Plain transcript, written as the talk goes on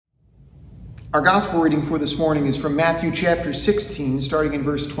Our gospel reading for this morning is from Matthew chapter 16, starting in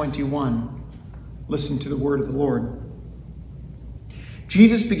verse 21. Listen to the word of the Lord.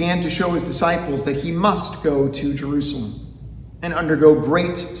 Jesus began to show his disciples that he must go to Jerusalem and undergo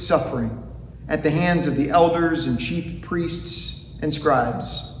great suffering at the hands of the elders and chief priests and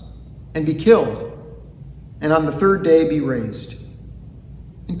scribes, and be killed, and on the third day be raised.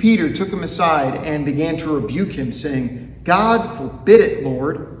 And Peter took him aside and began to rebuke him, saying, "God forbid it,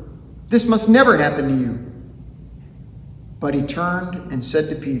 Lord. This must never happen to you." But he turned and said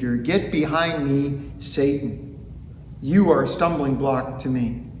to Peter, "Get behind me, Satan. You are a stumbling block to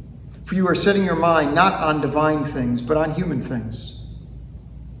me, for you are setting your mind not on divine things, but on human things."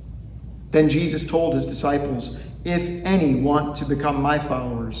 Then Jesus told his disciples, "If any want to become my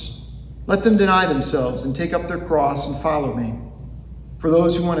followers, let them deny themselves and take up their cross and follow me. For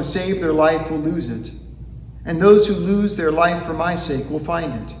those who want to save their life will lose it, and those who lose their life for my sake will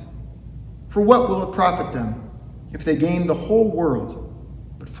find it. For what will it profit them if they gain the whole world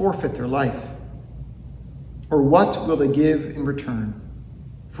but forfeit their life? Or what will they give in return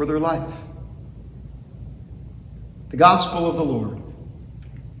for their life?" The Gospel of the Lord.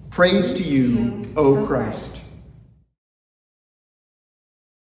 Praise to you, O Christ.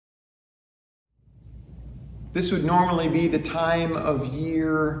 This would normally be the time of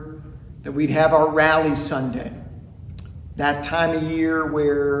year that we'd have our Rally Sunday. That time of year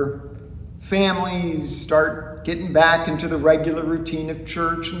where families start getting back into the regular routine of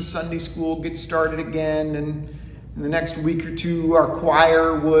church and Sunday school gets started again. And in the next week or two, our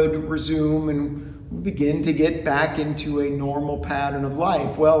choir would resume and we begin to get back into a normal pattern of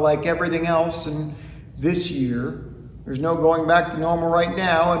life. Well, like everything else in this year, there's no going back to normal right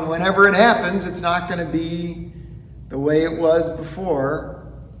now. And whenever it happens, it's not going to be the way it was before.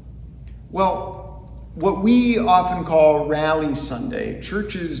 Well, what we often call Rally Sunday,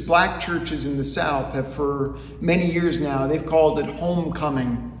 black churches in the South have for many years now, they've called it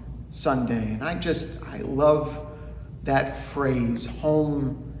Homecoming Sunday. And I love that phrase,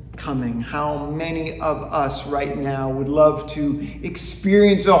 homecoming. How many of us right now would love to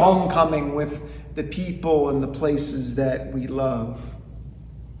experience a homecoming with the people and the places that we love?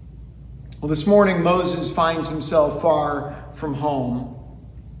 Well, this morning Moses finds himself far from home.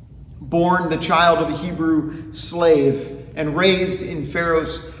 Born the child of a Hebrew slave and raised in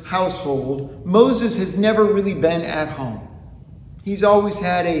Pharaoh's household, Moses has never really been at home. He's always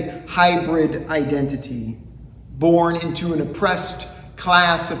had a hybrid identity, born into an oppressed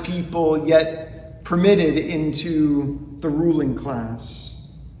class of people, yet permitted into the ruling class.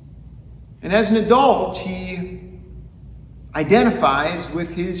 And as an adult, he identifies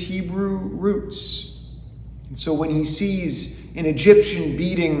with his Hebrew roots. And so when he sees an Egyptian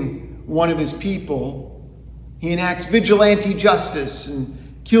beating one of his people, he enacts vigilante justice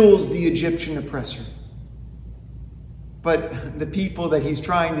and kills the Egyptian oppressor. But the people that he's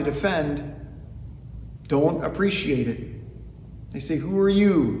trying to defend don't appreciate it. They say, "Who are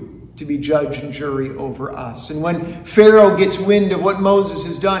you to be judge and jury over us?" And when Pharaoh gets wind of what Moses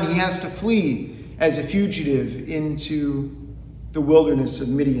has done, he has to flee as a fugitive into the wilderness of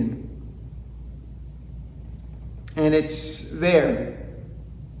Midian. And it's there,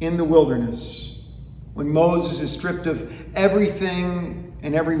 in the wilderness, when Moses is stripped of everything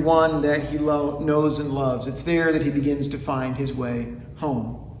and everyone that he knows and loves, it's there that he begins to find his way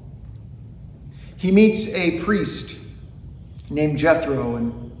home. He meets a priest named Jethro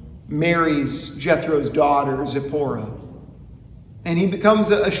and marries Jethro's daughter, Zipporah. And he becomes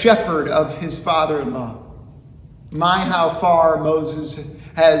a shepherd of his father-in-law. My, how far Moses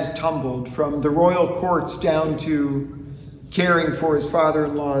has tumbled from the royal courts down to caring for his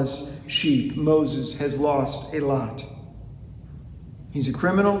father-in-law's sheep. Moses has lost a lot. He's a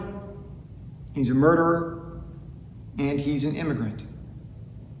criminal, he's a murderer, and he's an immigrant.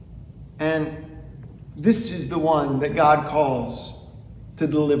 And this is the one that God calls to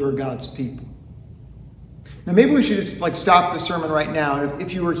deliver God's people. Now maybe we should just stop the sermon right now.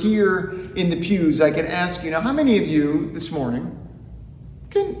 If you were here in the pews, I could ask you, how many of you this morning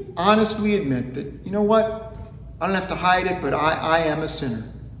can honestly admit that, you know what? I don't have to hide it, but I am a sinner.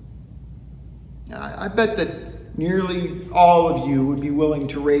 I bet that nearly all of you would be willing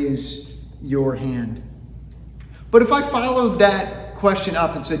to raise your hand. But if I followed that question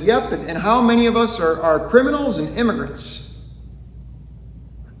up and said, yep, and how many of us are criminals and immigrants?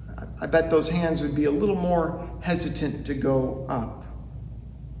 I bet those hands would be a little more hesitant to go up.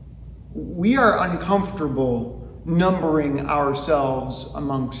 We are uncomfortable numbering ourselves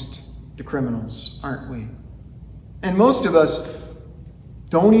amongst the criminals, aren't we? And most of us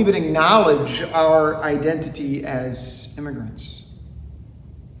don't even acknowledge our identity as immigrants.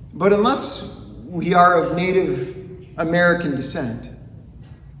 But unless we are of Native American descent.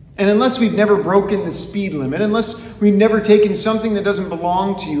 And unless we've never broken the speed limit, unless we've never taken something that doesn't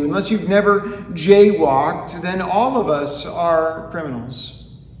belong to you, unless you've never jaywalked, then all of us are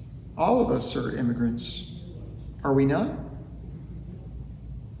criminals. All of us are immigrants. Are we not?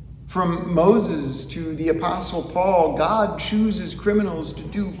 From Moses to the Apostle Paul, God chooses criminals to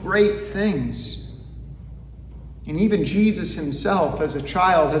do great things. And even Jesus himself, as a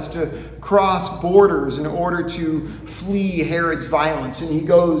child, has to cross borders in order to flee Herod's violence, and he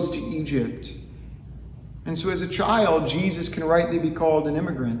goes to Egypt. And so as a child, Jesus can rightly be called an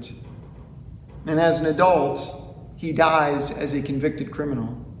immigrant. And as an adult, he dies as a convicted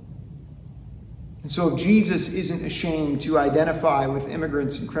criminal. And so if Jesus isn't ashamed to identify with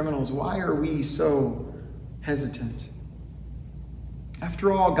immigrants and criminals, why are we so hesitant?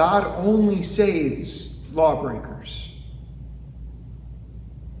 After all, God only saves lawbreakers.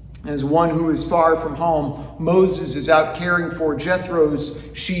 As one who is far from home, Moses is out caring for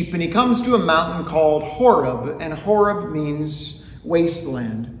Jethro's sheep, and he comes to a mountain called Horeb, and Horeb means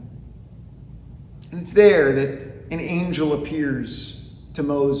wasteland. And it's there that an angel appears to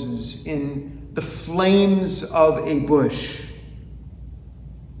Moses in the flames of a bush.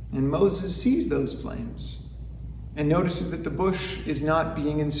 And Moses sees those flames and notices that the bush is not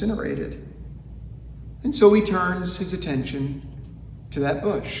being incinerated. And so he turns his attention to that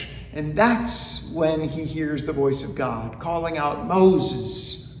bush. And that's when he hears the voice of God calling out,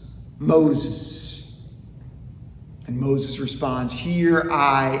 "Moses, Moses." And Moses responds, "Here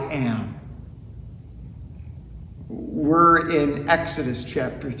I am." We're in Exodus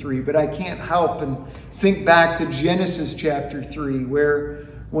chapter 3, but I can't help and think back to Genesis chapter 3, where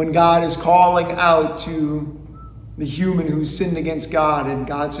when God is calling out to the human who sinned against God, and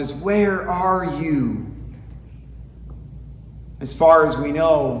God says, "Where are you?" As far as we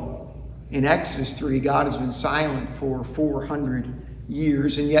know, in Exodus 3, God has been silent for 400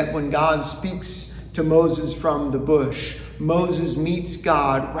 years, and yet when God speaks to Moses from the bush, Moses meets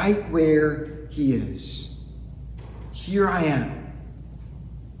God right where he is. Here I am.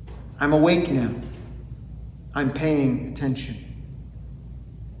 I'm awake now. I'm paying attention.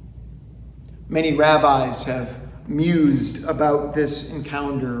 Many rabbis have mused about this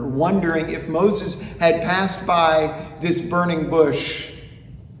encounter, wondering if Moses had passed by this burning bush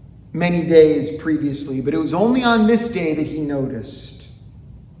many days previously, but it was only on this day that he noticed.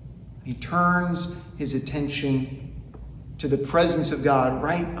 He turns his attention to the presence of God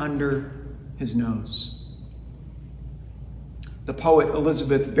right under his nose. The poet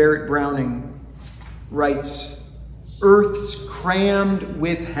Elizabeth Barrett Browning writes, "Earth's crammed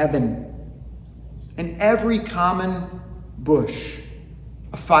with heaven, and every common bush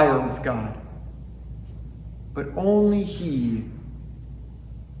afire with God. But only he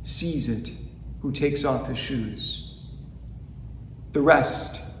sees it who takes off his shoes. The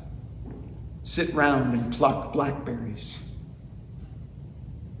rest sit round and pluck blackberries."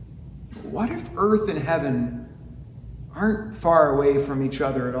 What if earth and heaven aren't far away from each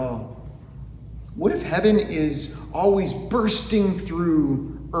other at all? What if heaven is always bursting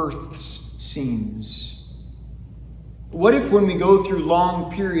through earth's seams? What if when we go through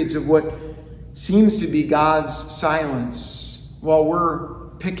long periods of what seems to be God's silence while we're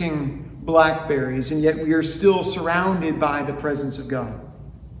picking blackberries, and yet we are still surrounded by the presence of God?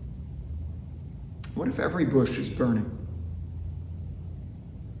 What if every bush is burning?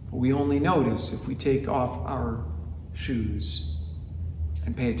 But we only notice if we take off our shoes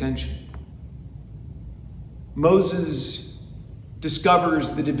and pay attention. Moses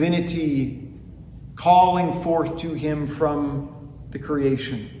discovers the divinity calling forth to him from the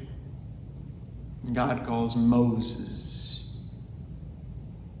creation. God calls Moses.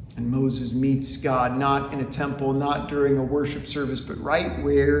 And Moses meets God not in a temple, not during a worship service, but right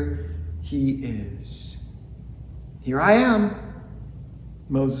where he is. "Here I am,"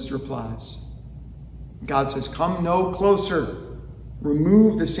 Moses replies. God says, "Come no closer.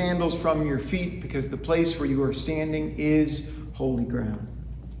 Remove the sandals from your feet, because the place where you are standing is holy ground."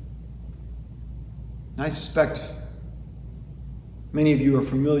 I suspect many of you are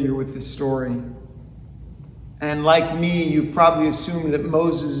familiar with this story. And like me, you've probably assumed that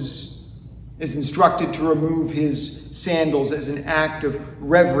Moses is instructed to remove his sandals as an act of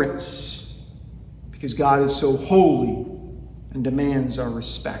reverence, because God is so holy and demands our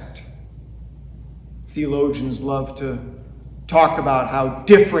respect. Theologians love to talk about how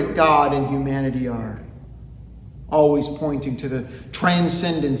different God and humanity are, always pointing to the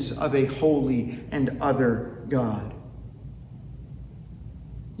transcendence of a holy and other God.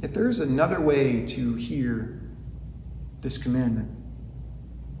 Yet there is another way to hear this commandment.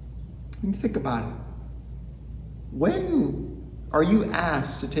 And think about it. When are you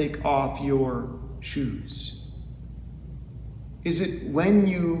asked to take off your shoes? Is it when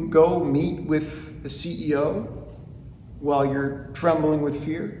you go meet with the CEO while you're trembling with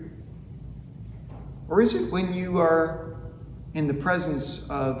fear? Or is it when you are in the presence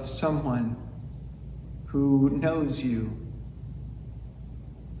of someone who knows you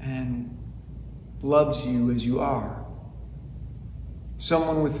and loves you as you are?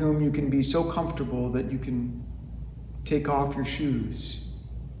 Someone with whom you can be so comfortable that you can take off your shoes,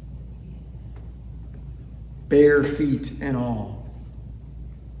 bare feet and all.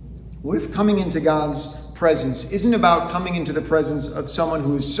 What if coming into God's presence isn't about coming into the presence of someone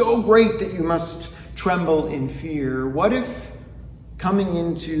who is so great that you must tremble in fear? What if coming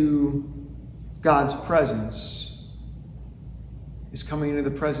into God's presence is coming into the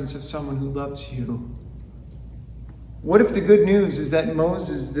presence of someone who loves you? What if the good news is that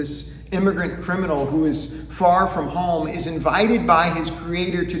Moses, this immigrant criminal who is far from home, is invited by his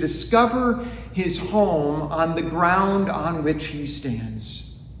Creator to discover his home on the ground on which he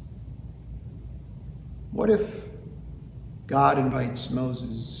stands? What if God invites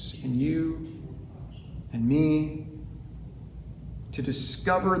Moses and you and me to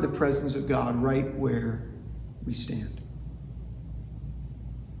discover the presence of God right where we stand?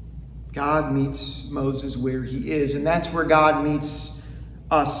 God meets Moses where he is, and that's where God meets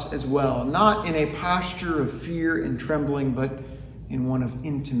us as well. Not in a posture of fear and trembling, but in one of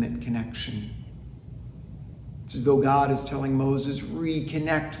intimate connection. It's as though God is telling Moses,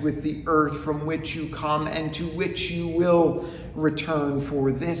 reconnect with the earth from which you come and to which you will return,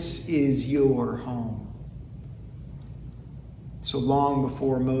 for this is your home. So long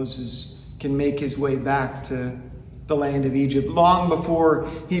before Moses can make his way back to the land of Egypt, long before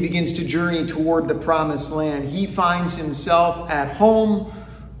he begins to journey toward the promised land, he finds himself at home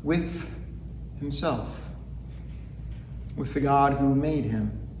with himself, with the God who made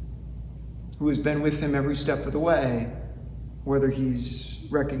him, who has been with him every step of the way, whether he's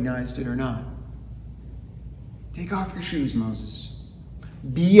recognized it or not. Take off your shoes, Moses.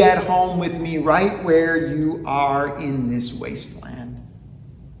 Be at home with me right where you are in this wasteland.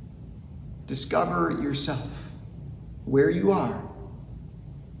 Discover yourself where you are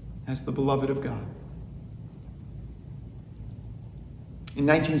as the beloved of God. In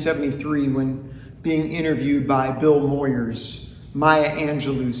 1973, when being interviewed by Bill Moyers, Maya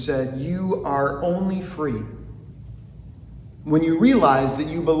Angelou said, "You are only free when you realize that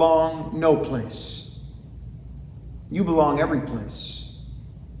you belong no place. You belong every place.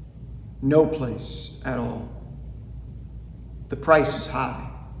 No place at all. The price is high.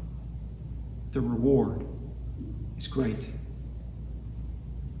 The reward is great."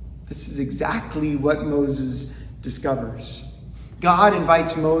 This is exactly what Moses discovers. God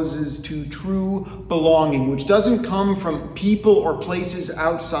invites Moses to true belonging, which doesn't come from people or places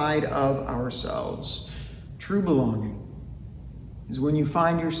outside of ourselves. True belonging is when you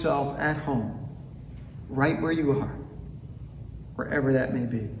find yourself at home, right where you are, wherever that may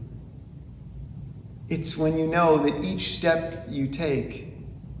be. It's when you know that each step you take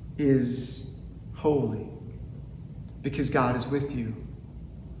is holy, because God is with you.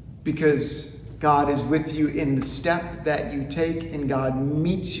 Because God is with you in the step that you take, and God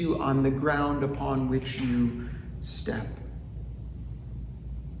meets you on the ground upon which you step.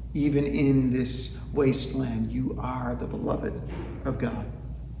 Even in this wasteland, you are the beloved of God.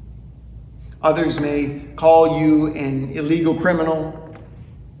 Others may call you an illegal criminal,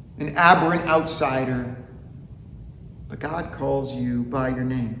 an aberrant outsider, but God calls you by your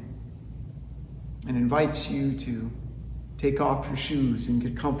name and invites you to take off your shoes and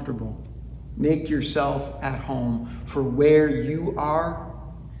get comfortable. Make yourself at home, for where you are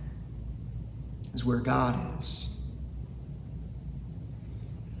is where God is.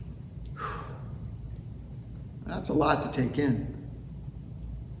 That's a lot to take in.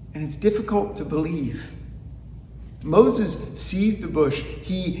 And it's difficult to believe. Moses sees the bush,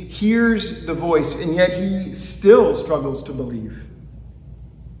 he hears the voice, and yet he still struggles to believe.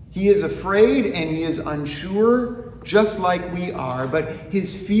 He is afraid and he is unsure, just like we are, but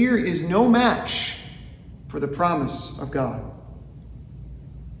his fear is no match for the promise of God.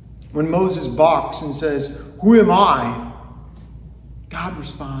 When Moses balks and says, "Who am I?" God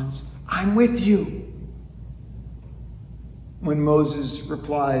responds, "I'm with you." When Moses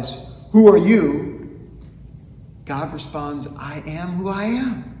replies, "Who are you?" God responds, "I am who I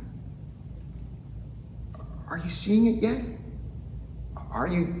am." Are you seeing it yet? Are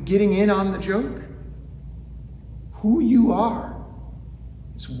you getting in on the joke? Who you are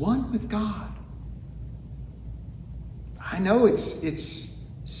is one with God. I know it's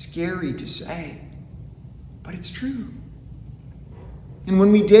scary to say, but it's true. And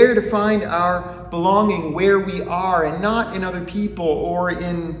when we dare to find our belonging where we are and not in other people or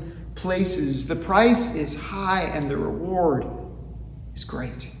in places, the price is high and the reward is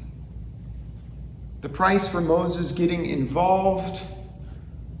great. The price for Moses getting involved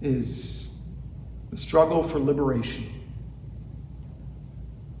is the struggle for liberation.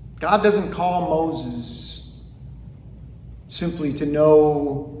 God doesn't call Moses simply to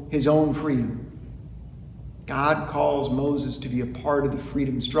know his own freedom. God calls Moses to be a part of the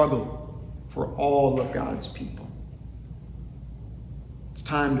freedom struggle for all of God's people. It's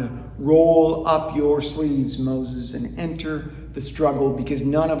time to roll up your sleeves, Moses, and enter the struggle, because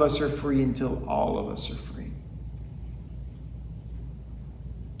none of us are free until all of us are free.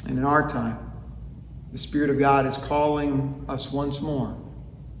 And in our time, the Spirit of God is calling us once more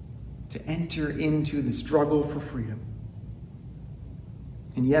to enter into the struggle for freedom.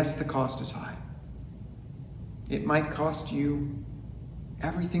 And yes, the cost is high. It might cost you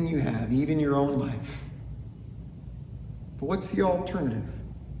everything you have, even your own life. But what's the alternative?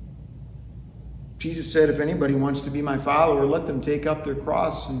 Jesus said, if anybody wants to be my follower, let them take up their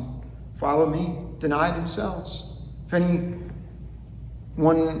cross and follow me, deny themselves. If anyone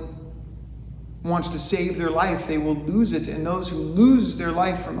wants to save their life, they will lose it. And those who lose their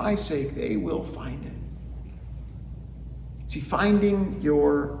life for my sake, they will find it. See, finding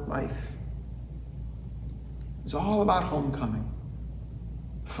your life is all about homecoming.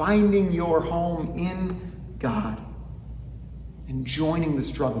 Finding your home in God and joining the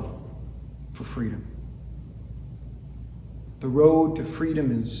struggle for freedom. The road to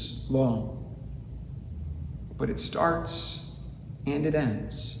freedom is long, but it starts and it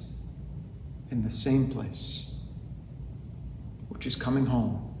ends in the same place, which is coming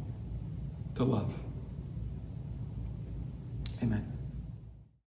home to love. Amen.